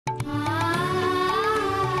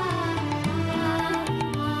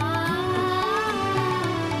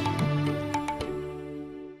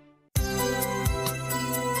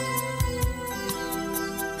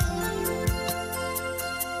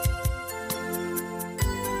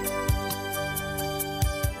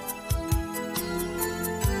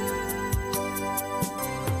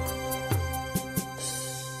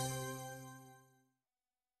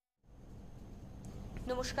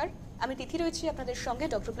আমি তিথি রয়েছি আপনাদের সঙ্গে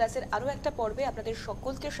ডক্টর প্লাসের আরও একটা পর্বে আপনাদের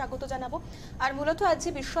সকলকে স্বাগত জানাবো। আর মূলত আজ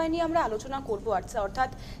যে বিষয় নিয়ে আমরা আলোচনা করবো অর্থাৎ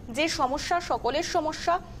যে সমস্যা সকলের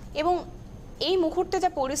সমস্যা, এবং এই মুহূর্তে যা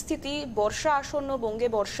পরিস্থিতি, বর্ষা আসন্ন, বঙ্গে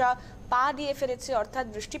বর্ষা পা দিয়ে ফেলেছে, অর্থাৎ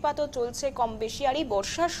বৃষ্টিপাতও চলছে কম বেশি। আর এই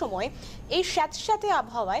বর্ষার সময় এই স্যাঁতস্যাঁতে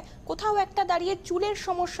আবহাওয়ায় কোথাও একটা দাঁড়িয়ে চুলের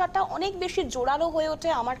সমস্যাটা অনেক বেশি জোরালো হয়ে ওঠে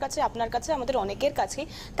আমার কাছে, আপনার কাছে, আমাদের অনেকের কাছে।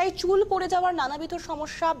 তাই চুল পড়ে যাওয়ার নানাবিধ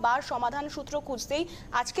সমস্যা বা সমাধান সূত্র খুঁজতেই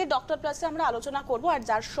আজকে ডক্টর প্লাসে আমরা আলোচনা করব। আর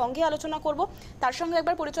যার সঙ্গে আলোচনা করব তার সঙ্গে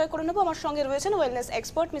একবার পরিচয় করে নেব। আমার সঙ্গে রয়েছেন wellness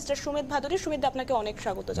expert mister Sumit Bhaduri. Sumit, আপনাকে অনেক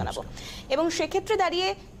স্বাগত জানাবো। এবং সেক্ষেত্রে দাঁড়িয়ে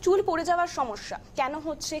চুল পড়ে যাওয়ার সমস্যা কেন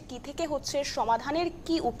হচ্ছে, কি থেকে হচ্ছে, সমাধানের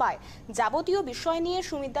কি উপায়, যাবতীয় বিষয় নিয়ে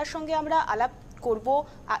সুমিতদার সঙ্গে আমরা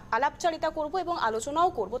আলাপচারিতা করব এবং আলোচনাও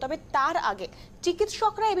করব। তবে তার আগে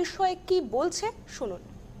চিকিৎসকরা এ বিষয়ে কি বলছে শুনুন।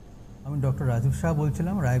 আমি ডক্টর রাজীব শাহ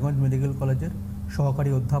বলছিলাম, রায়গঞ্জ মেডিকেল কলেজের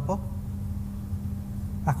সহকারী অধ্যাপক।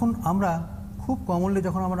 এখন আমরা খুব কমনলি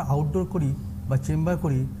যখন আমরা আউটডোর করি বা চেম্বার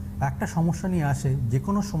করি, একটা সমস্যা নিয়ে আসে যে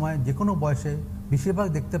কোনো সময়, যে কোনো বয়সে। বেশিরভাগ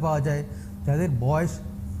দেখতে পাওয়া যায় যাদের বয়স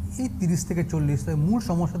এই 30 থেকে 40, মূল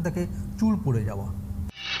সমস্যা থেকে চুল পড়ে যাওয়া।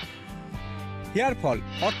 হেয়ার ফল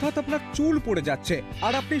অর্থাৎ আপনার চুল পড়ে যাচ্ছে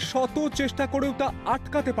আর আপনি শত চেষ্টা করেও তা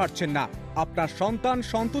আটকাতে পারছেন না। আপনার সন্তান,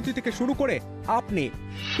 সন্ততি থেকে শুরু করে আপনি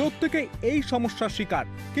প্রত্যেকেই এই সমস্যার শিকার।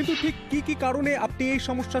 কিন্তু ঠিক কি কি কারণে আপনি এই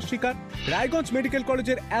সমস্যার শিকার? রায়গঞ্জ মেডিকেল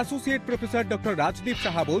কলেজের associate professor doctor Rajdeep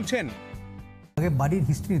Saha বলছেন, আগে বাড়ির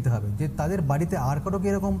হিস্ট্রি নিতে হবে যে তাদের বাড়িতে আর কারো কি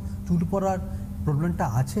এরকম চুল পড়ার প্রবলেমটা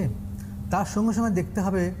আছে। তার সঙ্গে সঙ্গে দেখতে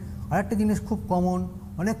হবে আরেকটা জিনিস খুব কমন,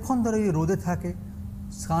 অনেকক্ষণ ধরে ওই রোদে থাকে,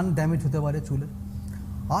 সান ড্যামেজ হতে পারে চুলের।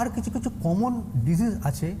 আর কিছু কিছু কমন ডিজিজ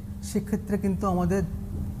আছে, সেক্ষেত্রে কিন্তু আমাদের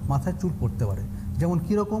মাথায় চুল পড়তে পারে। যেমন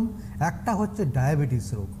কীরকম, একটা হচ্ছে ডায়াবেটিস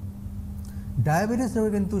রোগ। ডায়াবেটিস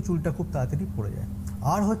রোগে কিন্তু চুলটা খুব তাড়াতাড়ি পড়ে যায়।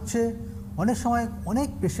 আর হচ্ছে অনেক সময় অনেক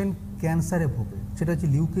পেশেন্ট ক্যান্সারে ভোগে, সেটা হচ্ছে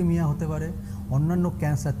লিউকেমিয়া হতে পারে, অন্যান্য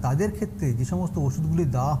ক্যান্সার। তাদের ক্ষেত্রে যে সমস্ত ওষুধগুলি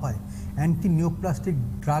দেওয়া হয়, অ্যান্টি নিওপ্লাস্টিক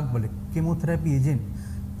ড্রাগ বলে, কেমোথেরাপি এজেন্ট,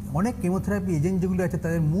 অনেক কেমোথেরাপি এজেন্ট যেগুলো আছে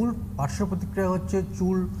তাদের মূল পার্শ্ব প্রতিক্রিয়া হচ্ছে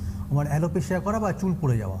চুল অ্যালোপেশিয়া করা বা চুল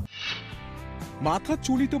পড়ে যাওয়া। মাথা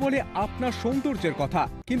চুলই তো বলে আপনার সৌন্দর্যের কথা,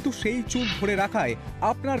 কিন্তু সেই চুল ধরে রাখায়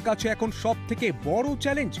আপনার কাছে এখন সব থেকে বড়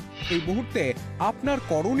চ্যালেঞ্জ। এই মুহূর্তে আপনার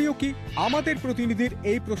করণীয় কি? আমাদের প্রতিনিধির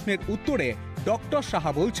এই প্রশ্নের উত্তরে ডক্টর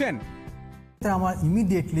সাহা বলছেন, আমার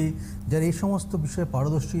ইমিডিয়েটলি যারা এই সমস্ত বিষয়ে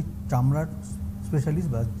পারদর্শী, চামড়ার স্পেশালিস্ট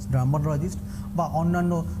বা ডার্মাটোলজিস্ট বা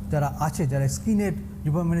অন্যান্য যারা আছে, যারা স্কিনের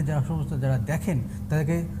ডিপার্টমেন্টে যারা সমস্ত যারা দেখেন,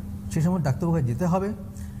 তাদেরকে সেই সময় ডাক্তারবাবুকে যেতে হবে,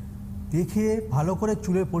 দেখে ভালো করে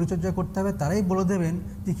চুলের পরিচর্যা করতে হবে। তারাই বলে দেবেন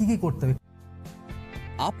যে কী কী করতে হবে।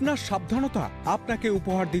 আপনার সাবধানতা আপনাকে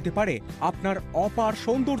উপহার দিতে পারে আপনার অপার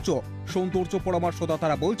সৌন্দর্য। সৌন্দর্য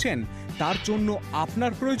পরামর্শদাতারা বলছেন তার জন্য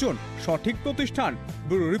আপনার প্রয়োজন সঠিক প্রতিষ্ঠান।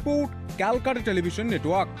 Bureau report, Calcutta television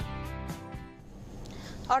network.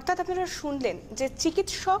 অর্থাৎ আপনারা শুনলেন যে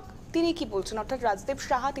চিকিৎসক তিনি কি বলছেন, অর্থাৎ রাজদীপ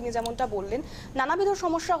সাহা তিনি যেমনটা বললেন, নানাবিধ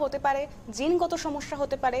সমস্যা হতে পারে, জিনগত সমস্যা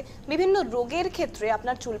হতে পারে, বিভিন্ন রোগের ক্ষেত্রে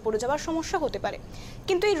আপনার চুল পড়ে যাওয়ার সমস্যা হতে পারে।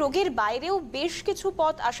 কিন্তু এই রোগের বাইরেও বেশ কিছু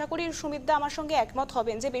পথ, আশা করি সুমিতদা আমার সঙ্গে একমত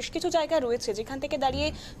হবেন যে বেশ কিছু জায়গা রয়েছে যেখান থেকে দাঁড়িয়ে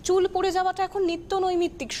চুল পড়ে যাওয়াটা এখন নিত্য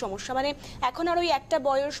নৈমিত্তিক সমস্যা। মানে এখন আর ওই একটা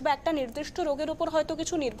বয়স বা একটা নির্দিষ্ট রোগের উপর হয়তো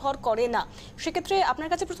কিছু নির্ভর করে না। সেক্ষেত্রে আপনার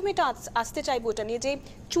কাছে প্রথমে এটা আসতে চাইবো এটা নিয়ে যে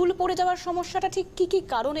চুল পড়ে যাওয়ার সমস্যাটা ঠিক কি কি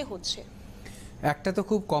কারণে হচ্ছে। একটা তো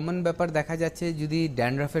খুব কমন ব্যাপার দেখা যাচ্ছে, যদি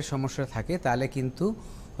ড্যান্ড্রাফের সমস্যা থাকে তাহলে কিন্তু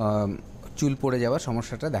চুল পড়ে যাওয়ার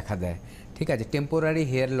সমস্যাটা দেখা দেয়। ঠিক আছে, টেম্পোরারি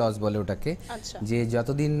হেয়ার লস বলে ওটাকে। যে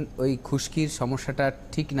যতদিন ওই খুশকির সমস্যাটা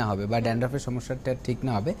ঠিক না হবে বা ড্যান্ড্রাফের সমস্যাটা ঠিক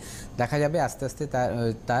না হবে, দেখা যাবে আস্তে আস্তে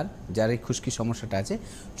তার যার এই খুশকির সমস্যাটা আছে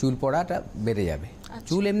চুল পড়াটা বেড়ে যাবে।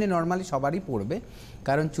 চুল এমনি নর্মালি সবারই পড়বে,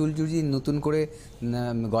 কারণ চুল যদি নতুন করে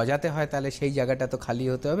গজাতে হয় তাহলে সেই জায়গাটা তো খালি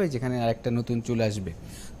হতে হবে যেখানে আরেকটা নতুন চুল আসবে।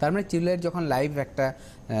 তার মানে চুলের যখন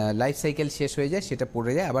লাইফ সাইকেল শেষ হয়ে যায়, সেটা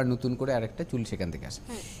পড়ে যায়, আবার নতুন করে আরেকটা চুল সেখান থেকে আসে।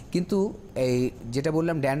 কিন্তু এই যেটা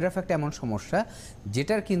বললাম, ড্যান্ড্রাফ একটা এমন সমস্যা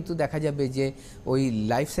যেটার কিন্তু দেখা যাবে যে ওই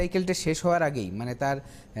লাইফ সাইকেলটা শেষ হওয়ার আগেই, মানে তার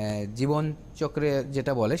জীবন চক্রে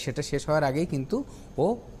যেটা বলে সেটা শেষ হওয়ার আগেই কিন্তু ও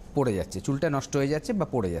পড়ে যাচ্ছে, চুলটা নষ্ট হয়ে যাচ্ছে বা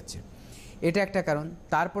পড়ে যাচ্ছে। এটা একটা কারণ।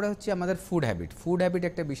 তারপরে হচ্ছে আমাদের ফুড হ্যাবিট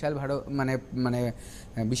একটা বিশাল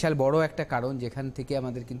বিশাল বড় একটা কারণ যেখান থেকে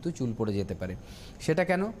আমাদের কিন্তু চুল পড়ে যেতে পারে। সেটা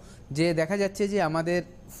কেন? যে দেখা যাচ্ছে যে আমাদের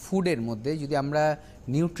ফুডের মধ্যে যদি আমরা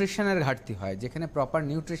নিউট্রিশনের ঘাটতি হয়, যেখানে প্রপার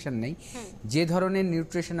নিউট্রিশন নেই, যে ধরনের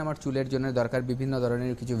নিউট্রিশন আমার চুলের জন্য দরকার, বিভিন্ন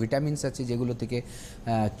ধরনের কিছু ভিটামিনস আছে যেগুলো থেকে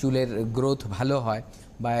চুলের গ্রোথ ভালো হয়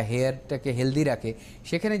বা হেয়ারটাকে হেলদি রাখে,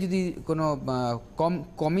 সেখানে যদি কোনো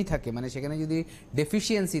কমই থাকে, মানে সেখানে যদি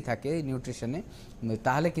ডেফিসিয়েন্সি থাকে নিউট্রিশনে,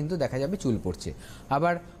 তাহলে কিন্তু দেখা যাবে চুল পড়ছে।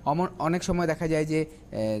 আবার অনেক সময় দেখা যায় যে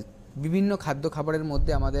বিভিন্ন খাদ্য খাবারের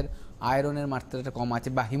মধ্যে আমাদের আয়রনের মাত্রাটা কম আছে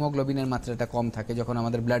বা হিমোগ্লোবিনের মাত্রাটা কম থাকে যখন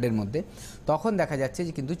আমাদের ব্লাডের মধ্যে, তখন দেখা যাচ্ছে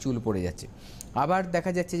যে কিন্তু চুল পড়ে যাচ্ছে। আবার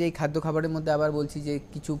দেখা যাচ্ছে যে এই খাদ্য খাবারের মধ্যে আবার বলছি যে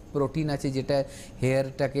কিছু প্রোটিন আছে যেটা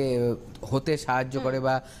হেয়ারটাকে হতে সাহায্য করে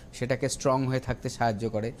বা সেটাকে স্ট্রং হয়ে থাকতে সাহায্য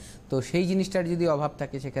করে, তো সেই জিনিসটার যদি অভাব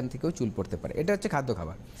থাকে সেখান থেকেও চুল পড়তে পারে। এটা হচ্ছে খাদ্য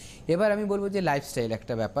খাবার। এবার আমি বলবো যে লাইফস্টাইল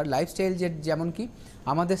একটা ব্যাপার। লাইফস্টাইল যেমন কি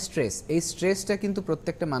আমাদের স্ট্রেস, এই স্ট্রেসটা কিন্তু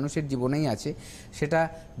প্রত্যেকটা মানুষের জীবনেই আছে, সেটা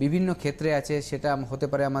বিভিন্ন ক্ষেত্রে আছে। সেটা হতে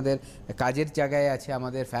পারে আমাদের কাজের জায়গায় আছে,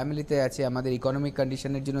 আমাদের ফ্যামিলিতে আছে, আমাদের ইকোনমিক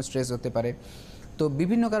কন্ডিশনের জন্য স্ট্রেস হতে পারে, তো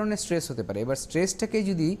বিভিন্ন কারণে স্ট্রেস হতে পারে। এবার স্ট্রেসটাকে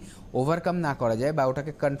যদি ওভারকাম না করা যায় বা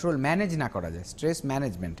ওটাকে কন্ট্রোল ম্যানেজ না করা যায়, স্ট্রেস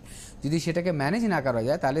ম্যানেজমেন্ট যদি সেটাকে ম্যানেজ না করা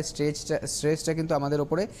যায়, তাহলে স্ট্রেসটা কিন্তু আমাদের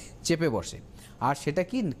ওপরে চেপে বসে আর সেটা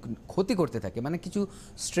কি ক্ষতি করতে থাকে। মানে কিছু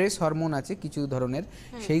স্ট্রেস হরমোন আছে কিছু ধরনের,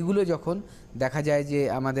 সেইগুলো যখন দেখা যায় যে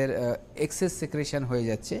আমাদের এক্সেস সেক্রেশন হয়ে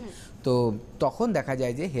যাচ্ছে, তো তখন দেখা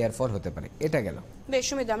যায় যে হেয়ার ফল হতে পারে। এটা গেল। বেশ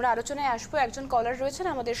সুমিত, আমরা আলোচনায় আসবো। একজন কলার রয়েছেন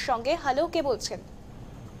আমাদের সঙ্গে। হ্যালো, কে বলছেন?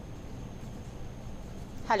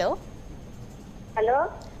 হ্যালো। হ্যালো,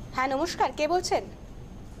 হ্যাঁ নমস্কার, কে বলছেন?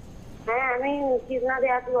 হ্যাঁ আমি কৃষ্ণা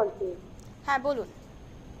দেয়াস বলছি। হ্যাঁ বলুন।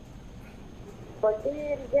 বলছি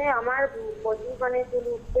যে আমার প্রচুর মানে চুল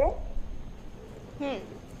উঠছে।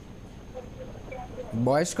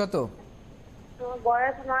 বয়স কত? তো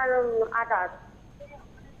বয়স আমার 28।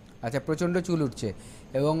 আচ্ছা, প্রচণ্ড চুল উঠছে।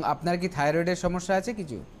 এবং আপনার কি থাইরয়েডের সমস্যা আছে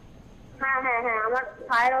কিছু? হ্যাঁ হ্যাঁ হ্যাঁ, আমার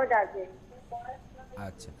থাইরয়েড আছে।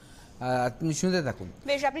 আচ্ছা, আপনি শুনতে থাকুন।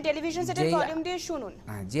 বেশ, আপনি টেলিভিশন সেটের ভলিউম দিয়ে শুনুন।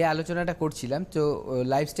 হ্যাঁ, যে আলোচনাটা করছিলাম, তো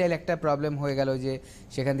লাইফস্টাইল একটা প্রবলেম হয়ে গেল, যে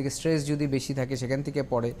সেখান থেকে স্ট্রেস যদি বেশি থাকে সেখান থেকে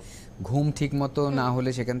পড়ে, ঘুম ঠিক মতো না হলে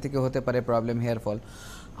সেখান থেকে হতে পারে প্রবলেম হেয়ার ফল।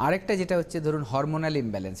 আরেকটা যেটা হচ্ছে ধরুন হরমোনাল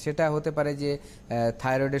ইমব্যালেন্স, সেটা হতে পারে যে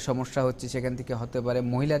থাইরয়েডের সমস্যা হচ্ছে, সেখান থেকে হতে পারে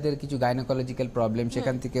মহিলাদের কিছু গাইনোকোলজিক্যাল প্রবলেম,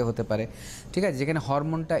 সেখান থেকে হতে পারে। ঠিক আছে, যেখানে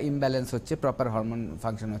হরমোনটা ইমব্যালেন্স হচ্ছে, প্রপার হরমোন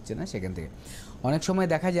ফাংশন হচ্ছে না, সেখান থেকে অনেক সময়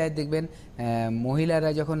দেখা যায়, দেখবেন মহিলারা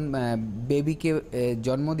যখন বেবিকে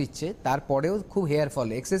জন্ম দিচ্ছে তারপরেও খুব hair fall,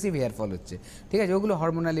 excessive hair fall হচ্ছে। ঠিক আছে, ওগুলো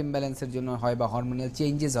হরমোনাল ইমব্যালেন্সের জন্য হয় বা হরমোনাল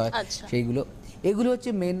চেঞ্জেস হয়, সেইগুলো। এগুলো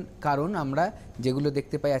হচ্ছে মেন কারণ আমরা যেগুলো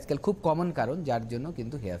দেখতে পাই আজকাল, খুব কমন কারণ যার জন্য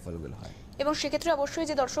কিন্তু হেয়ার ফলগুলো হয়। এবং সেক্ষেত্রে অবশ্যই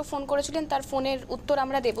যে দর্শক ফোন করেছিলেন তার ফোনের উত্তর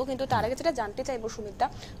আমরা দেব, কিন্তু তার আগে যেটা জানতে চাইবো সুমিতা,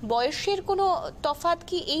 বয়সের কোনো তফাৎ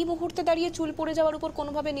কি এই মুহূর্তে দাঁড়িয়ে চুল পড়ে যাওয়ার উপর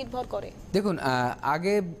কোনোভাবে নির্ভর করে? দেখুন,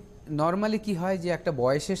 আগে নর্মালি কি হয় যে একটা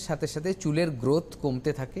বয়সের সাথে সাথে চুলের গ্রোথ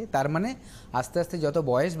কমতে থাকে, তার মানে আস্তে আস্তে যত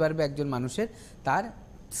বয়স বাড়বে একজন মানুষের, তার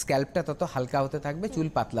স্ক্যাল্পটা তত হালকা হতে থাকবে, চুল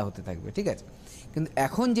পাতলা হতে থাকবে। ঠিক আছে, কিন্তু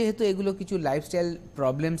এখন যেহেতু এগুলো কিছু লাইফস্টাইল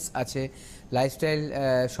প্রবলেমস আছে, লাইফস্টাইল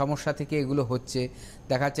সমস্যা থেকে এগুলো হচ্ছে,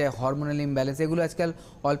 দেখা যাচ্ছে হরমোনাল ইমব্যালেন্স, এগুলো আজকাল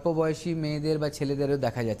অল্প বয়সী মেয়েদের বা ছেলেদেরও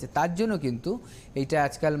দেখা যাচ্ছে। তার জন্য কিন্তু এইটা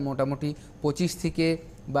আজকাল মোটামুটি 25 থেকে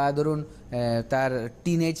বা ধরুন তার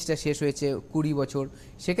টিনেজটা শেষ হয়েছে 20 বছর,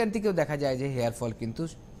 সেখান থেকেও দেখা যায় যে হেয়ার ফল কিন্তু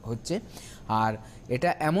হচ্ছে। আর এটা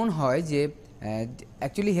এমন হয় যে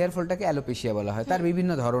অ্যাকচুয়ালি হেয়ার ফলটাকে অ্যালোপেশিয়া বলা হয়, তার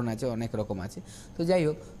বিভিন্ন ধরন আছে, অনেক রকম আছে। তো যাই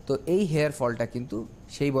হোক, তো এই হেয়ার ফলটা কিন্তু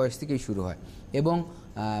সেই বয়স থেকেই শুরু হয়। এবং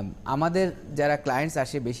আমাদের যারা ক্লায়েন্টস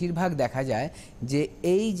আসে বেশিরভাগ দেখা যায় যে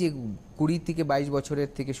এই যে 20 থেকে 22 বছরের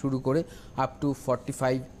থেকে শুরু করে আপ টু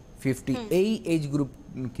 45-50 এই এজ গ্রুপ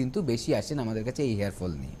কিন্তু বেশি আসেন আমাদের কাছে এই হেয়ার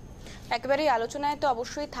ফল নিয়ে। একেবারে আলোচনায় তো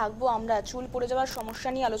অবশ্যই থাকবো আমরা, চুল পড়ে যাওয়ার সমস্যা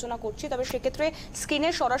নিয়ে আলোচনা করছি। তবে সেক্ষেত্রে স্ক্রিনে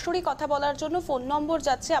সরাসরি কথা বলার জন্য ফোন নম্বর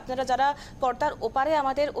যাচ্ছে। আপনারা যারা পর্দার ওপারে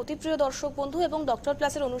আমাদের অতি প্রিয় দর্শক বন্ধু এবং ডক্টর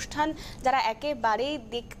প্লাসের অনুষ্ঠান যারা একেবারেই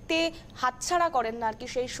দেখতে হাতছাড়া করেন না আর কি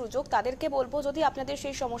সেই সুযোগ, তাদেরকে বলবো যদি আপনাদের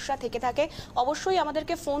সেই সমস্যা থেকে থাকে অবশ্যই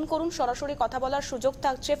আমাদেরকে ফোন করুন, সরাসরি কথা বলার সুযোগ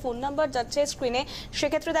থাকছে, ফোন নাম্বার যাচ্ছে স্ক্রিনে।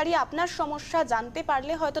 সেক্ষেত্রে দাঁড়িয়ে আপনার সমস্যা জানতে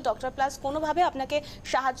পারলে হয়তো ডক্টর প্লাস কোনোভাবে আপনাকে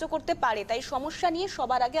সাহায্য করতে পারে। তাই সমস্যা নিয়ে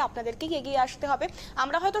সবার আগে আপনাদের এগিয়ে আসতে হবে।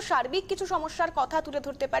 আমরা হয়তো সার্বিক কিছু সমস্যার কথা তুলে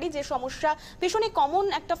ধরতে পারি, যে সমস্যা ভীষণই কমন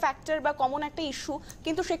একটা ফ্যাক্টর বা কমন একটা ইস্যু,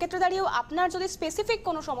 কিন্তু সেক্ষেত্রে দাঁড়িয়েও আপনার যদি স্পেসিফিক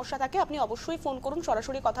কোনো সমস্যা থাকে আপনি অবশ্যই ফোন করুন।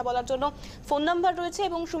 সরাসরি কথা বলার জন্য ফোন নাম্বার রয়েছে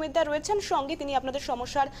এবং সুমিতদা রয়েছেন সঙ্গে, তিনি আপনাদের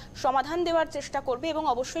সমস্যার সমাধান দেওয়ার চেষ্টা করবে। এবং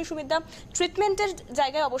অবশ্যই সুমিতদা, ট্রিটমেন্টের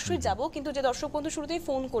জায়গায় অবশ্যই যাব, কিন্তু যে দর্শক বন্ধু শুরুতেই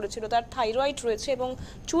ফোন করেছিল তার থাইরয়েড রয়েছে এবং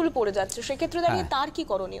চুল পড়ে যাচ্ছে, সেক্ষেত্রে দাঁড়িয়ে তার কি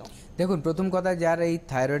করণীয়? দেখুন, প্রথম কথা, যার এই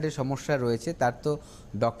থাইরয়েডের সমস্যা রয়েছে তার তো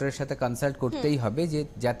ডক্টরের সাথে কনসাল্ট করতেই হবে, যে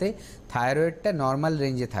যাতে থাইরয়েডটা নর্মাল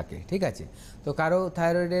রেঞ্জে থাকে। ঠিক আছে, তো কারো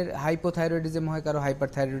থাইরয়েডের হাইপোথাইরয়েডিজম হয়, কারো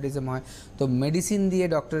হাইপারথাইরয়েডিজম হয়, তো মেডিসিন দিয়ে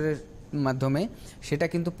ডক্টরের মাধ্যমে সেটা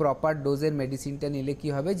কিন্তু প্রপার ডোজের মেডিসিনটা নিলে কি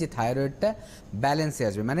হবে যে থাইরয়েডটা ব্যালেন্সে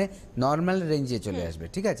আসবে, মানে নর্মাল রেঞ্জে চলে আসবে।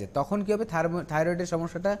 ঠিক আছে, তখন কি হবে, থাইরয়েডের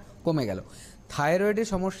সমস্যাটা কমে গেল। থাইরয়েডের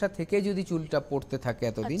সমস্যা থেকে যদি চুলটা পড়তে থাকে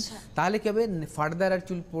এতদিন, তাহলে কি হবে, ফার্দার আর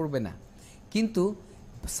চুল পড়বে না। কিন্তু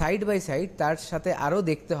সাইড বাই সাইড তার সাথে আরও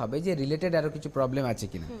দেখতে হবে যে রিলেটেড আরও কিছু প্রবলেম আছে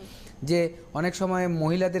কিনা। যে অনেক সময়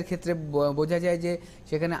মহিলাদের ক্ষেত্রে বোঝা যায় যে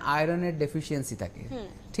সেখানে আয়রনের ডেফিসিয়েন্সি থাকে,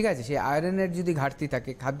 ঠিক আছে, সেই আয়রনের যদি ঘাটতি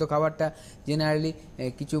থাকে, খাদ্য খাবারটা জেনারেলি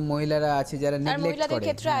কিছু মহিলারা আছে যারা নেগলেক্ট করে,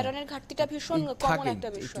 ক্ষেত্রে আয়রনের ঘাটতিটা ভীষণ কমন একটা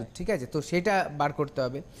বিষয়, ঠিক আছে, তো সেটা বার করতে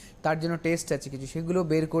হবে। তার জন্য টেস্ট আছে কিছু, সেগুলো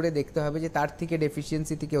বের করে দেখতে হবে যে তার থেকে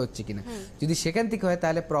ডেফিসিয়েন্সি থেকে হচ্ছে কিনা। যদি সেখান থেকে হয়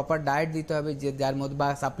তাহলে প্রপার ডায়েট দিতে হবে, যে যার মধ্যে বা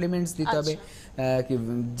সাপ্লিমেন্টস দিতে হবে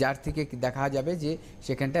যার থেকে দেখা যাবে যে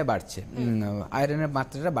সেখানটায় বাড়ছে, আয়রনের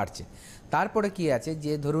মাত্রাটা বাড়ছে। তারপরে কি আছে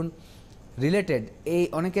যে ধরুন রিলেটেড এই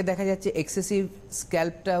অনেকে দেখা যাচ্ছে এক্সেসিভ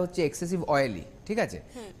স্ক্যাল্পটা হচ্ছে এক্সেসিভ অয়েলি, ঠিক আছে,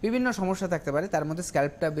 বিভিন্ন সমস্যা থাকতে পারে, তার মধ্যে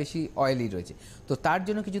স্ক্যাল্পটা বেশি অয়েলি রয়েছে। তো তার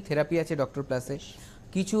জন্য কিছু থেরাপি আছে ডক্টর প্লাসে,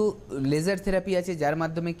 কিছু লেজার থেরাপি আছে যার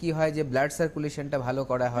মাধ্যমে কি হয় যে ব্লাড সার্কুলেশনটা ভালো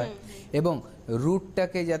করা হয় এবং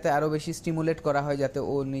রুটটাকে যাতে আরও বেশি স্টিমুলেট করা হয় যাতে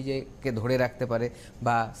ও নিজেকে ধরে রাখতে পারে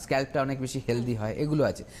বা স্ক্যাল্পটা অনেক বেশি হেলদি হয়, এগুলো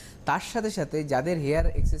আছে। তার সাথে সাথে যাদের হেয়ার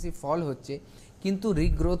এক্সেসিভ ফল হচ্ছে কিন্তু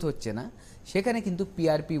রিগ্রোথ হচ্ছে না, সেখানে কিন্তু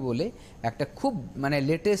পিআরপি বলে একটা খুব মানে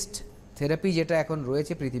লেটেস্ট থেরাপি যেটা এখন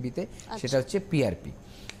রয়েছে পৃথিবীতে, সেটা হচ্ছে পিআরপি,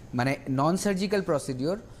 মানে নন সার্জিক্যাল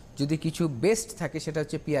প্রসিডিওর যদি কিছু বেস্ট থাকে সেটা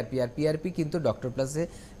হচ্ছে পিআরপি। আর পিআরপি কিন্তু ডক্টর প্লাসে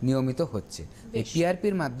নিয়মিত হচ্ছে। এই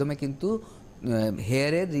পিআরপির মাধ্যমে কিন্তু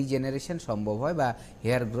হেয়ারের রিজেনারেশন সম্ভব হয় বা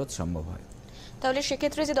হেয়ার গ্রোথ সম্ভব হয়। তাহলে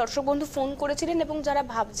সেক্ষেত্রে যে দর্শক বন্ধু ফোন করেছিলেন এবং যারা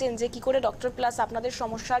ভাবছেন যে কি করে ডক্টর প্লাস আপনাদের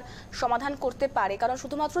সমস্যার সমাধান করতে পারে, কারণ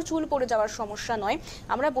শুধুমাত্র চুল পড়ে যাওয়ার সমস্যা নয়,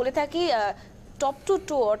 আমরা বলে থাকি টপ টু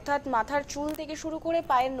টো, অর্থাৎ মাথার চুল থেকে শুরু করে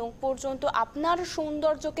পায়ের নখ পর্যন্ত আপনার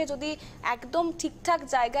সৌন্দর্যকে যদি একদম ঠিকঠাক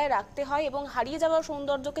জায়গায় রাখতে হয় এবং হারিয়ে যাওয়া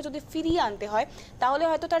সৌন্দর্যকে যদি ফিরিয়ে আনতে হয়, তাহলে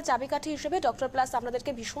হয়তো তার চাবিকাঠি হিসেবে ডক্টর প্লাস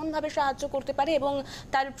আপনাদেরকে ভীষণভাবে সাহায্য করতে পারে। এবং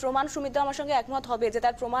তার প্রমাণ সুমিতা আমার সঙ্গে একমত হবে যে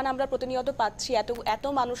তার প্রমাণ আমরা প্রতিনিয়ত পাচ্ছি। এত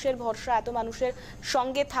মানুষের ভরসা, এত মানুষের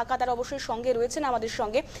সঙ্গে থাকা, তার অবশ্যই সঙ্গে রয়েছেন আমাদের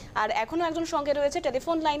সঙ্গে। আর এখনো একজন সঙ্গে রয়েছে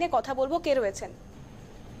টেলিফোন লাইনে, কথা বলবো, কে রয়েছেন?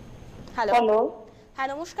 হ্যালো। হ্যাঁ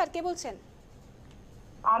নমস্কার, কে বলছেন?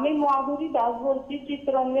 আমি মাধুরী দাস বলছি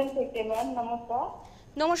চিত্তরঞ্জন থেকে। ম্যাম নমস্কার।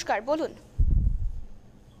 নমস্কার, বলুন।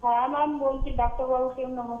 হ্যাঁ ম্যাম বলছি, ডাক্তারবাবুকে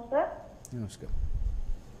নমস্কার। নমস্কার,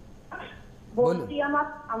 বলছি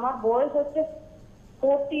আমার বয়স হচ্ছে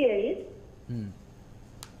 48।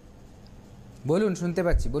 বলুন, শুনতে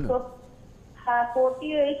পাচ্ছি, বলুন। হ্যাঁ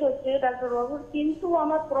 48 হচ্ছে ডাক্তারবাবুর, কিন্তু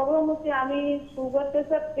আমার প্রবলেম হচ্ছে আমি সুগার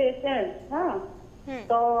প্রেসার পেশেন্ট। হ্যাঁ,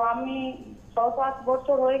 তো আমি 6-7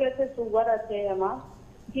 বছর হয়ে গেছে সুগার আছে আমার,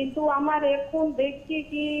 কিন্তু আমার এখন দেখছি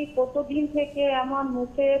কি কতদিন থেকে আমার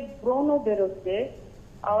মুখে ব্রণ বেরোচ্ছে,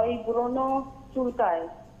 ওই ব্রণ চুলকায়।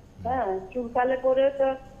 হ্যাঁ, চুলকালে পরে তো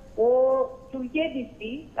ও চুলকে দিচ্ছি,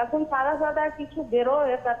 এখন সাদা সাদা কিছু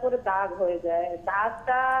বেরোয়, তারপরে দাগ হয়ে যায়।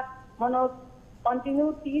 দাগটা মানে কন্টিনিউ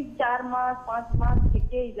 3-4 মাস 5 মাস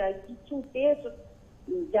থেকেই যায়, কিছুতে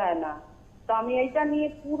যায় না। তো আমি এইটা নিয়ে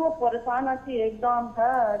পুরো পরেশান আছি একদম।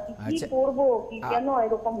 হ্যাঁ, কি করবো, কি কেন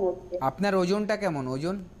এরকম হচ্ছে? আপনার ওজনটা কেমন?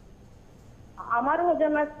 ওজন? আমার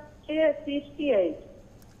ওজন আছে 68।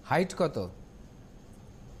 হাইট কত?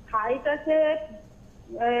 হাইট আছে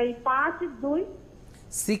 5'2".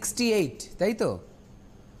 68, তাই তো?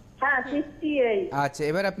 হ্যাঁ 68। আচ্ছা,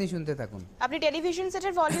 এবার আপনি শুনতে থাকুন। আপনি টেলিভিশন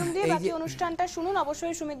সেটের ভলিউম দিয়ে বাকি অনুষ্ঠানটা শুনুন,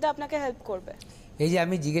 অবশ্যই সুমিতা আপনাকে হেল্প করবে। এই যে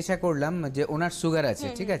আমি জিজ্ঞাসা করলাম যে ওনার সুগার আছে,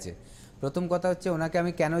 ঠিক আছে, প্রথম কথা হচ্ছে ওনাকে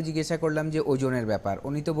আমি কেন জিজ্ঞাসা করলাম যে ওজনের ব্যাপার,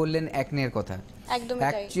 উনি তো বললেন অ্যাকনের কথা।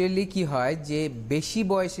 অ্যাকচুয়ালি কি হয় যে বেশি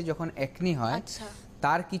বয়সে যখন অ্যাকনি হয়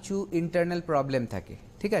তার কিছু ইন্টারনাল প্রবলেম থাকে,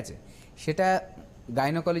 ঠিক আছে, সেটা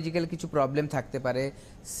গাইনোকোলজিক্যাল কিছু প্রবলেম থাকতে পারে,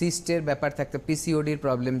 সিস্টের ব্যাপার থাকতে, পিসিওডির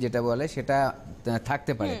প্রবলেম যেটা বলে সেটা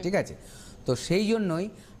থাকতে পারে, ঠিক আছে। তো সেই জন্যই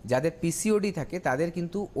যাদের পিসিওডি থাকে তাদের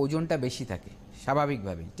কিন্তু ওজনটা বেশি থাকে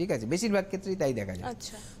স্বাভাবিকভাবেই, ঠিক আছে, বেশিরভাগ ক্ষেত্রেই তাই দেখা যায়।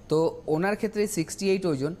 তো ওনার ক্ষেত্রে 68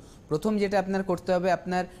 ওজন। প্রথম যেটা আপনার করতে হবে,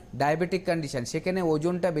 আপনার ডায়াবেটিক কন্ডিশন, সেখানে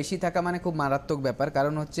ওজনটা বেশি থাকা মানে খুব মারাত্মক ব্যাপার,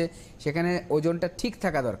 কারণ হচ্ছে সেখানে ওজনটা ঠিক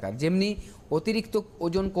থাকা দরকার। যেমনি অতিরিক্ত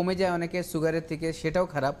ওজন কমে যায় অনেকের সুগারের থেকে, সেটাও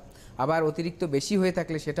খারাপ, আবার অতিরিক্ত বেশি হয়ে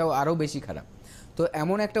থাকলে সেটাও আরও বেশি খারাপ। তো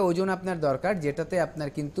এমন একটা ওজন আপনার দরকার যেটাতে আপনার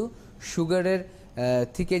কিন্তু সুগারের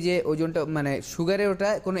থেকে যে ওজনটা মানে সুগারে ওটা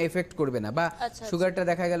কোনো এফেক্ট করবে না, বা সুগারটা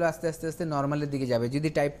দেখা গেল আস্তে আস্তে আস্তে নর্মালের দিকে যাবে। যদি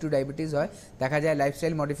টাইপ 2 ডায়াবেটিস হয় দেখা যায়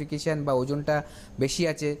লাইফস্টাইল মডিফিকেশান বা ওজনটা বেশি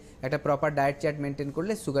আছে, একটা প্রপার ডায়েট চার্ট মেনটেন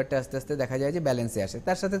করলে সুগারটা আস্তে আস্তে দেখা যায় যে ব্যালেন্সে আসে।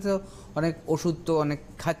 তার সাথে তো অনেক ওষুধ তো অনেক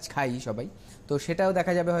খাই সবাই, তো সেটাও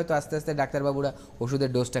দেখা যাবে হয়তো আস্তে আস্তে ডাক্তারবাবুরা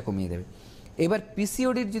ওষুধের ডোজটা কমিয়ে দেবে। এবার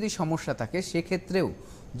পিসিওডির যদি সমস্যা থাকে সেক্ষেত্রেও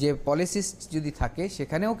যে পলিসিস্ট যদি থাকে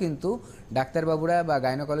সেখানেও কিন্তু ডাক্তারবাবুরা বা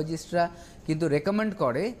গাইনোকোলজিস্টরা কিন্তু রেকমেন্ড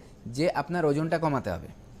করে যে আপনার ওজনটা কমাতে হবে।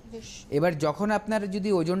 এবার যখন আপনার যদি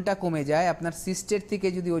ওজনটা কমে যায়, আপনার সিস্টের থেকে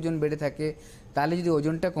যদি ওজন বেড়ে থাকে, তাহলে যদি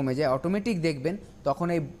ওজনটা কমে যায় অটোমেটিক দেখবেন তখন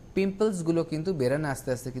এই পিম্পলসগুলো কিন্তু বেরোনো আস্তে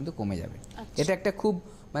আস্তে কিন্তু কমে যাবে। এটা একটা খুব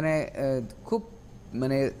মানে খুব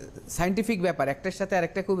মানে সায়েন্টিফিক ব্যাপার, একটার সাথে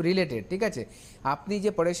আরেকটা খুব রিলেটেড, ঠিক আছে। আপনি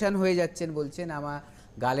যে পরেশান হয়ে যাচ্ছেন, বলছেন আমার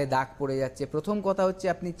গালে দাগ পড়ে যাচ্ছে, প্রথম কথা হচ্ছে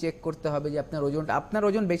আপনি চেক করতে হবে যে আপনার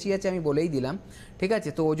ওজন বেশি আছে, আমি বলেই দিলাম, ঠিক আছে,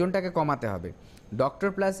 তো ওজনটাকে কমাতে হবে। ডক্টর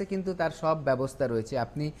প্লাসে কিন্তু তার সব ব্যবস্থা রয়েছে।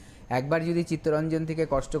 আপনি একবার যদি চিত্তরঞ্জন থেকে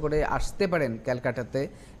কষ্ট করে আসতে পারেন ক্যালকাটাতে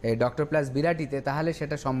ডক্টর প্লাস বিরাটিতে, তাহলে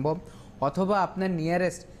সেটা সম্ভব। অথবা আপনার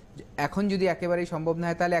নিয়ারেস্ট, এখন যদি একেবারেই সম্ভব না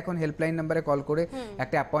হয় তাহলে এখন হেল্পলাইন নাম্বারে কল করে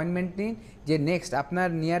একটা অ্যাপয়েন্টমেন্ট নিন, যে নেক্সট আপনার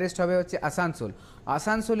নিয়ারেস্ট হবে হচ্ছে আসানসোল।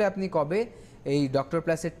 আসানসোলে আপনি কবে এই ডক্টর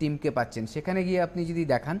প্লাসের টিমকে পাচ্ছেন, সেখানে গিয়ে আপনি যদি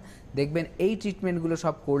দেখান, দেখবেন এই ট্রিটমেন্টগুলো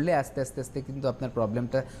সব করলে আস্তে আস্তে আস্তে কিন্তু আপনার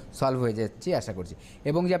প্রবলেমটা সলভ হয়ে যাচ্ছে আশা করছি।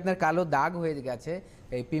 এবং যে আপনার কালো দাগ হয়ে গেছে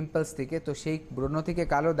এই পিম্পলস থেকে, তো সেই ব্রণ থেকে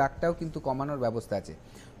কালো দাগটাও কিন্তু কমানোর ব্যবস্থা আছে।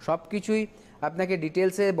 সব কিছুই আপনাকে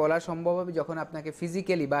ডিটেলসে বলা সম্ভব হবে যখন আপনাকে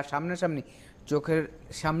ফিজিক্যালি বা সামনাসামনি চোখের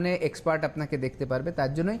সামনে এক্সপার্ট আপনাকে দেখতে পারবে।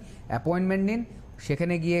 তার জন্যই অ্যাপয়েন্টমেন্ট নিন,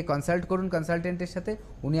 সেখানে গিয়ে কনসাল্ট করুন কনসালটেন্টের সাথে,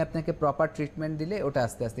 উনি আপনাকে প্রপার ট্রিটমেন্ট দিলে ওটা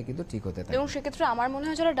আস্তে আস্তে কিন্তু ঠিক হতে থাকে। এবং সেক্ষেত্রে আমার মনে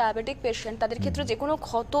হয় যারা ডায়াবেটিক পেশেন্ট তাদের ক্ষেত্রে যে কোনো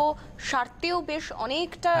ক্ষত সারতেও বেশ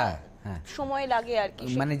অনেকটা সময় লাগে আর কি,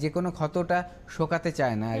 মানে যে কোনো ক্ষতটা শোকাতে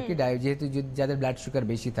চায় না আর কি, যেহেতু যাদের ব্লাড সুগার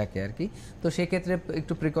বেশি থাকে আর কি, তো সেক্ষেত্রে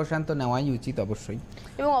একটু প্রিকশন তো নেওয়াই উচিত অবশ্যই।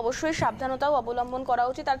 এবং অবশ্যই সাবধানতাও অবলম্বন করা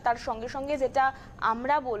উচিত। আর তার সঙ্গে সঙ্গে যেটা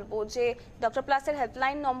আমরা বলবো যে ডক্টর প্লাসের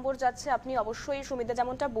হেল্পলাইন নম্বর যাচ্ছে, আপনি অবশ্যই সুবিধা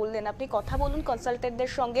যেমনটা বললেন, আপনি কথা বলুন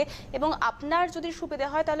কনসালটেন্টদের সঙ্গে, এবং আপনার যদি সুবিধা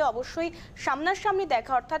হয় তাহলে অবশ্যই সামনাসামনি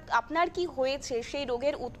দেখা, অর্থাৎ আপনার কি হয়েছে, সেই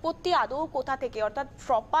রোগের উৎপত্তি আদৌ কোথা থেকে, অর্থাৎ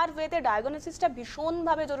প্রপার ওয়েতে ডায়াগনোসিসটা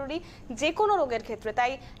ভীষণভাবে জরুরি যে কোনো রোগের ক্ষেত্রে।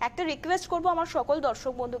 তাই একটা রিকোয়েস্ট করবো আমার সকল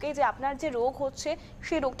দর্শক বন্ধুকে, যে আপনার যে রোগ হচ্ছে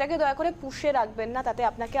সেই রোগটাকে দয়া করে পুষে রাখবেন না, তাতে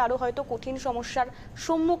আপনাকে আরও হয়তো কঠিন সমস্যার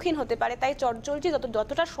সম্মুখীন হতে পারে। তাই চটজলদি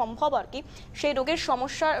যতটা সম্ভব আর কি সেই রোগের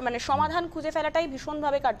সমস্যার মানে সমাধান খুঁজে ফেলাটাই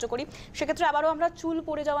ভীষণভাবে কার্যকরী। সেক্ষেত্রে আবারও আমরা চুল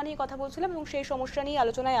পড়ে যাওয়া নিয়ে কথা বলছিলাম এবং সেই সমস্যা নিয়ে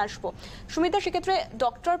আলোচনায় আসবো। সুমিতা, সেক্ষেত্রে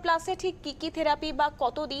ডক্টর প্লাসে ঠিক কী কী থেরাপি বা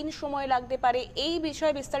কতদিন সময় লাগতে পারে, এই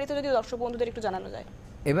বিষয়ে বিস্তারিত যদি দর্শক বন্ধুদের একটু জানানো যায়।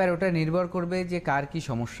 এবার ওটা নির্ভর করবে যে কার কি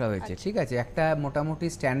সমস্যা হয়েছে, ঠিক আছে। একটা মোটামুটি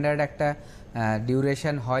স্ট্যান্ডার্ড একটা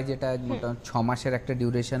ডিউরেশন হয়, যেটা মোটামুটি 6 মাসের একটা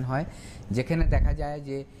ডিউরেশন হয়, যেখানে দেখা যায়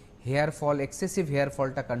যে হেয়ার ফল, এক্সেসিভ হেয়ার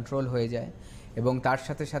ফলটা কন্ট্রোল হয়ে যায় এবং তার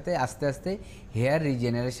সাথে সাথে আস্তে আস্তে হেয়ার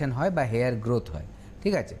রিজেনারেশন হয় বা হেয়ার গ্রোথ হয়,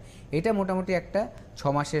 ঠিক আছে। এটা মোটামুটি একটা 6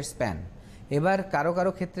 মাসের স্প্যান। এবার কারো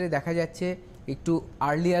কারো ক্ষেত্রে দেখা যাচ্ছে একটু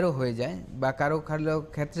আর্লিয়ারও হয়ে যায়, বা কারো কারো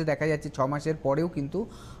ক্ষেত্রে দেখা যাচ্ছে 6 মাসের পরেও কিন্তু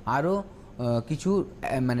আরও কিছু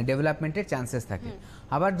মানে ডেভেলপমেন্টের চান্সেস থাকে।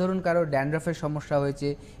 আবার ধরুন কারো ড্যান্ড্রাফের সমস্যা হয়েছে,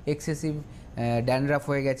 এক্সেসিভ ড্যান্ড্রাফ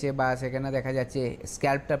হয়ে গেছে, বা সেখানে দেখা যাচ্ছে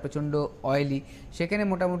স্ক্যাল্পটা প্রচণ্ড অয়েলি, সেখানে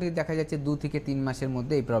মোটামুটি দেখা যাচ্ছে 2 থেকে 3 মাসের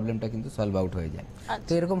মধ্যে এই প্রবলেমটা কিন্তু সলভ আউট হয়ে যায়।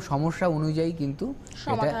 তো এরকম সমস্যা অনুযায়ী কিন্তু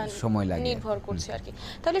এটা সময় লাগে, নির্ভর করছে আর কি।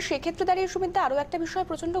 তাহলে সেক্ষেত্রে দাঁড়িয়ে সুমিতা আরও একটা বিষয়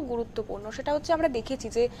প্রচণ্ড গুরুত্বপূর্ণ, সেটা হচ্ছে আমরা দেখেছি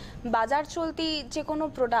যে বাজার চলতি যে কোনো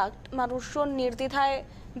প্রোডাক্ট মানুষজন নির্দ্বিধায়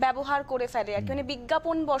ব্যবহার করে ফেলে আর কি, মানে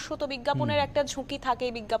বিজ্ঞাপন বশত, বিজ্ঞাপনের একটা ঝুঁকি থাকে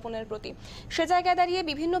বিজ্ঞাপনের প্রতি। সে জায়গায় দাঁড়িয়ে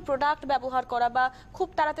বিভিন্ন প্রোডাক্ট ব্যবহার করা, বা খুব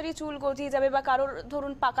তাড়াতাড়ি চুল গজিয়ে যাবে, বা কারোর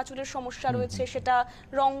ধরুন পাকা চুলের সমস্যা রয়েছে সেটা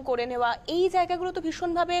রং করে নেওয়া, এই জায়গাগুলো তো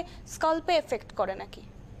ভীষণভাবে স্কাল্পে এফেক্ট করে নাকি?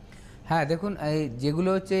 হ্যাঁ, দেখুন এই যেগুলো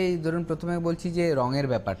হচ্ছে, এই ধরুন প্রথমে বলছি যে রঙের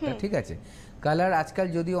ব্যাপারটা, ঠিক আছে। কালার আজকাল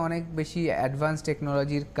যদিও অনেক বেশি অ্যাডভান্স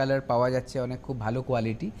টেকনোলজির কালার পাওয়া যাচ্ছে, অনেক খুব ভালো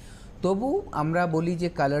কোয়ালিটি, তবু আমরা বলি যে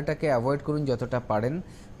কালারটাকে অ্যাভয়েড করুন যতটা পারেন।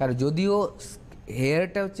 কারণ যদিও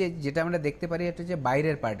হেয়ারটা হচ্ছে যেটা আমরা দেখতে পারি, এটা হচ্ছে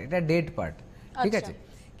বাইরের পার্ট, এটা ডেড পার্ট, ঠিক আছে,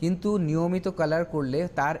 কিন্তু নিয়মিত কালার করলে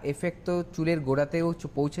তার এফেক্ট তো চুলের গোড়াতেও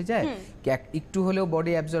পৌঁছে যায়, একটু হলেও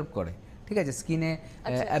বডি অ্যাবজর্ব করে, ঠিক আছে, স্কিনে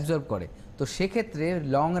অ্যাবজর্ব করে। তো সেক্ষেত্রে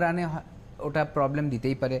লং রানে ওটা প্রবলেম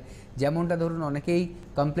দিতেই পারে। যেমনটা ধরুন অনেকেই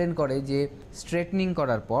কমপ্লেন করে যে স্ট্রেটনিং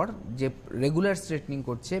করার পর, যে রেগুলার স্ট্রেটনিং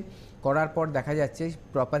করার পর দেখা যাচ্ছে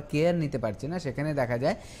প্রপার কেয়ার নিতে পারছে না, সেখানে দেখা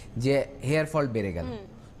যায় যে হেয়ার ফল বেড়ে গেল।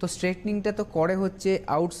 তো স্ট্রেটনিংটা তো করে হচ্ছে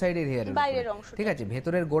আউটসাইডের হেয়ারের, ঠিক আছে,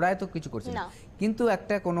 ভেতরের গোড়ায় তো কিছু করছে না, কিন্তু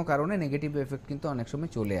একটা কোনো কারণে নেগেটিভ এফেক্ট কিন্তু অনেক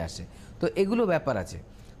সময় চলে আসে। তো এগুলো ব্যাপার আছে।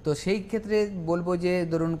 তো সেই ক্ষেত্রে বলবো যে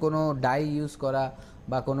ধরুন কোনো ডাই ইউজ করা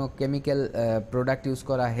বা কোনো কেমিক্যাল প্রোডাক্ট ইউজ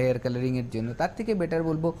করা হেয়ার কালারিংয়ের জন্য, তার থেকে বেটার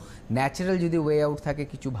বলবো ন্যাচারাল যদি ওয়ে আউট থাকে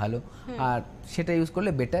কিছু ভালো, আর সেটা ইউজ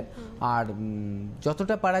করলে বেটার। আর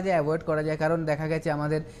যতটা পারা যায় অ্যাভয়েড করা যায়, কারণ দেখা গেছে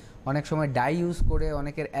আমাদের অনেক সময় ডাই ইউজ করে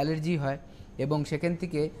অনেকের অ্যালার্জি হয় এবং সেখান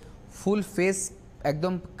থেকে ফুল ফেস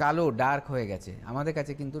একদম কালো ডার্ক হয়ে গেছে। আমাদের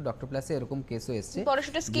কাছে কিন্তু ডক্টর প্লাসে এরকম কেসও এসছে,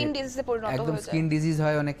 একদম স্কিন ডিজিজ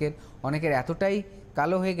হয় অনেকের এতটাই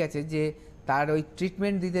কালো হয়ে গেছে যে তার ওই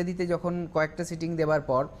ট্রিটমেন্ট দিতে দিতে যখন কয়েকটা সিটিং দেওয়ার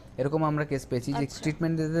পর এরকম আমরা কেস পেয়েছি যে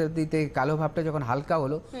ট্রিটমেন্ট দিতে দিতে কালো ভাবটা যখন হালকা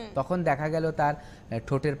হলো, তখন দেখা গেল তার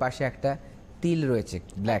ঠোঁটের পাশে একটা তিল রয়েছে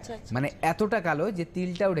ব্ল্যাক, মানে এতটা কালো যে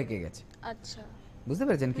তিলটাও ঢেকে গেছে। আচ্ছা, বুঝতে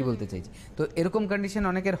পেরেছেন কি বলতে চাইছি? তো এরকম কন্ডিশন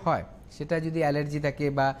অনেকের হয়, সেটা যদি অ্যালার্জি থাকে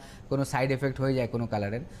বা কোনো সাইড এফেক্ট হয়ে যায় কোনো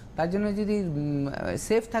কালারের, তার জন্য যদি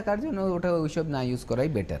সেফ থাকার জন্য ওটা ওইসব না ইউজ করাই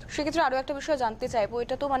বেটার। সেক্ষেত্রে আরও একটা বিষয় জানতে চাইবো,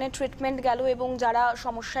 এটা তো মানে ট্রিটমেন্ট গেল এবং যারা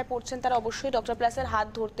সমস্যায় পড়ছেন তারা অবশ্যই ডক্টর প্লাসের হাত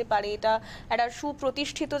ধরতে পারে, এটা একটা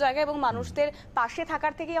সুপ্রতিষ্ঠিত জায়গা এবং মানুষদের পাশে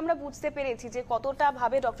থাকার থেকেই আমরা বুঝতে পেরেছি যে কতটা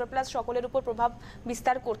ভাবে ডক্টর প্লাস সকলের উপর প্রভাব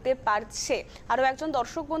বিস্তার করতে পারছে। আরও একজন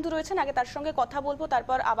দর্শক বন্ধু রয়েছেন, আগে তার সঙ্গে কথা বলবো,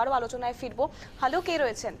 তারপর আবারও আলোচনায় ফিরবো। হ্যালো, কে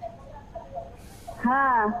রয়েছেন?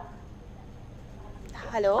 হ্যাঁ,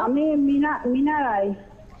 হ্যালো, আমি মিনা রায়।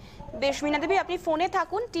 বেশ মিনা দেবী, আপনি ফোনে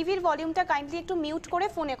থাকুন, টিভির ভলিউমটা কাইন্ডলি একটু মিউট করে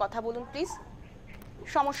ফোনে কথা বলুন প্লিজ।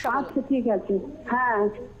 সমস্যা বলুন। আচ্ছা ঠিক আছে। হ্যাঁ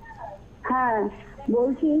হ্যাঁ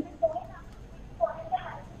বলছি,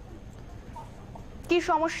 কি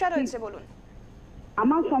সমস্যা রয়েছে বলুন।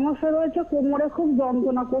 আমার সমস্যা রয়েছে কোমরে খুব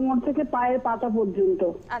যন্ত্রণা, কোমর থেকে পায়ের পাতা পর্যন্ত।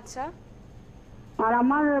 আচ্ছা, আর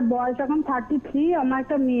আমার বয়স এখন 33, আমার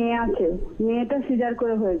একটা মেয়ে আছে, মেয়েটা সিজার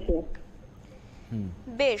করে হয়েছে।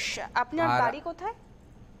 বেশ, আপনার আর- বাড়ি কোথায়?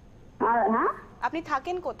 আর হ্যাঁ, আপনি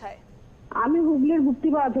থাকেন কোথায়? আমি হুগলির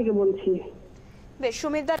গুপ্তিপাড়া থেকে বলছি। বেশ,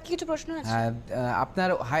 সুমিতদার কি কিছু প্রশ্ন আছে? আপনার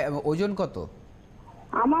ওজন কত?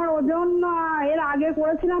 আমার ওজন এর আগে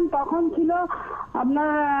করেছিলাম, তখন ছিল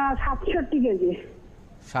আপনার 67 কেজি।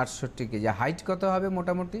 67 কেজি। হাইট কত হবে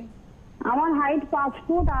মোটামুটি? আমার হাইট 5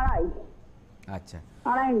 ফুট আড়াই, আচ্ছা,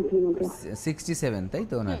 2.5 ইঞ্চি মতো। 67 তাই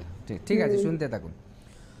তো ওনার? ঠিক আছে, শুনতে থাকুন।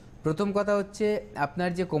 প্রথম কথা হচ্ছে, আপনার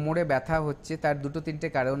যে কোমরে ব্যথা হচ্ছে তার দুটো তিনটে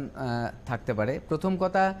কারণ থাকতে পারে। প্রথম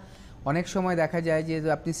কথা, অনেক সময় দেখা যায় যে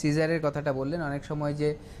আপনি সিজারের কথাটা বললেন, অনেক সময় যে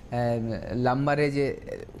লাম্বারে যে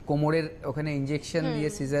কোমরের ওখানে ইনজেকশন দিয়ে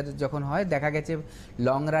সিজার যখন হয়, দেখা গেছে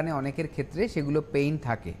লং রানে অনেকের ক্ষেত্রে সেগুলো পেইন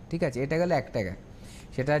থাকে। ঠিক আছে, এটা গেল একটা।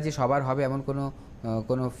 সেটা যে সবার হবে এমন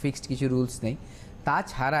কোনো ফিক্সড কিছু রুলস নেই।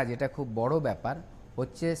 তাছাড়া যেটা খুব বড় ব্যাপার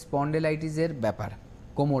হচ্ছে স্পন্ডেলাইটিসের ব্যাপার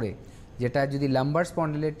কোমরে, যেটা যদি লাম্বার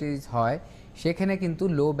স্পন্ডেলাইটিস হয় সেখানে কিন্তু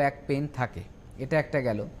লো ব্যাক পেন থাকে, এটা একটা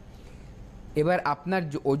গেল। এবার আপনার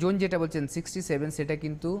ওজন যেটা বলছেন 67, সেটা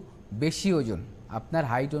কিন্তু বেশি ওজন, আপনার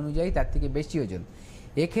হাইট অনুযায়ী তার থেকে বেশি ওজন।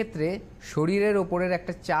 এক্ষেত্রে শরীরের ওপরের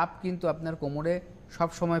একটা চাপ কিন্তু আপনার কোমরে সব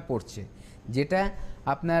সময় পড়ছে, যেটা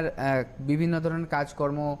আপনার বিভিন্ন ধরনের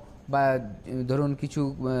কাজকর্ম বা ধরুন কিছু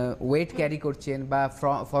ওয়েট ক্যারি করছেন বা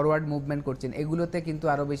ফরওয়ার্ড মুভমেন্ট করছেন, এগুলোতে কিন্তু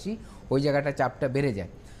আরও বেশি ওই জায়গাটা চাপটা বেড়ে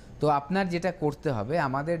যায়। তো আপনার যেটা করতে হবে,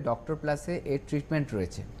 আমাদের ডক্টর প্লাসে এর ট্রিটমেন্ট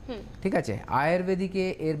রয়েছে, ঠিক আছে। আয়ুর্বেদিকে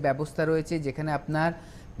এর ব্যবস্থা রয়েছে, যেখানে আপনার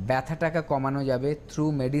ব্যথাটাকে কমানো যাবে থ্রু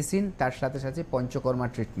মেডিসিন, তার সাথে সাথে পঞ্চকর্মা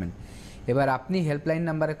ট্রিটমেন্ট। এবার আপনি হেল্পলাইন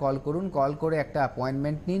নাম্বারে কল করুন, কল করে একটা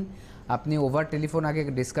অ্যাপয়েন্টমেন্ট নিন, আপনি ওভার টেলিফোন আগে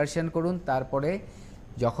ডিসকাশন করুন, তারপরে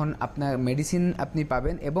যখন আপনার মেডিসিন আপনি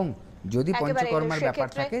পাবেন, এবং যদি পঞ্চকর্মার ব্যাপার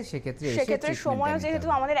থাকে সেক্ষেত্রে সময়ও যেহেতু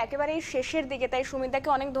আমাদের একেবারে শেষের দিকে, তাই সুমিতদাকে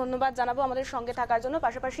অনেক ধন্যবাদ জানাবো আমাদের সঙ্গে থাকার জন্য।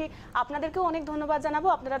 পাশাপাশি আপনাদেরকেও অনেক ধন্যবাদ জানাবো।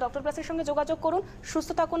 আপনারা ডক্টর প্লাসের সঙ্গে যোগাযোগ করুন। সুস্থ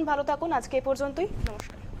থাকুন, ভালো থাকুন। আজকে এই পর্যন্তই,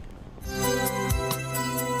 নমস্কার।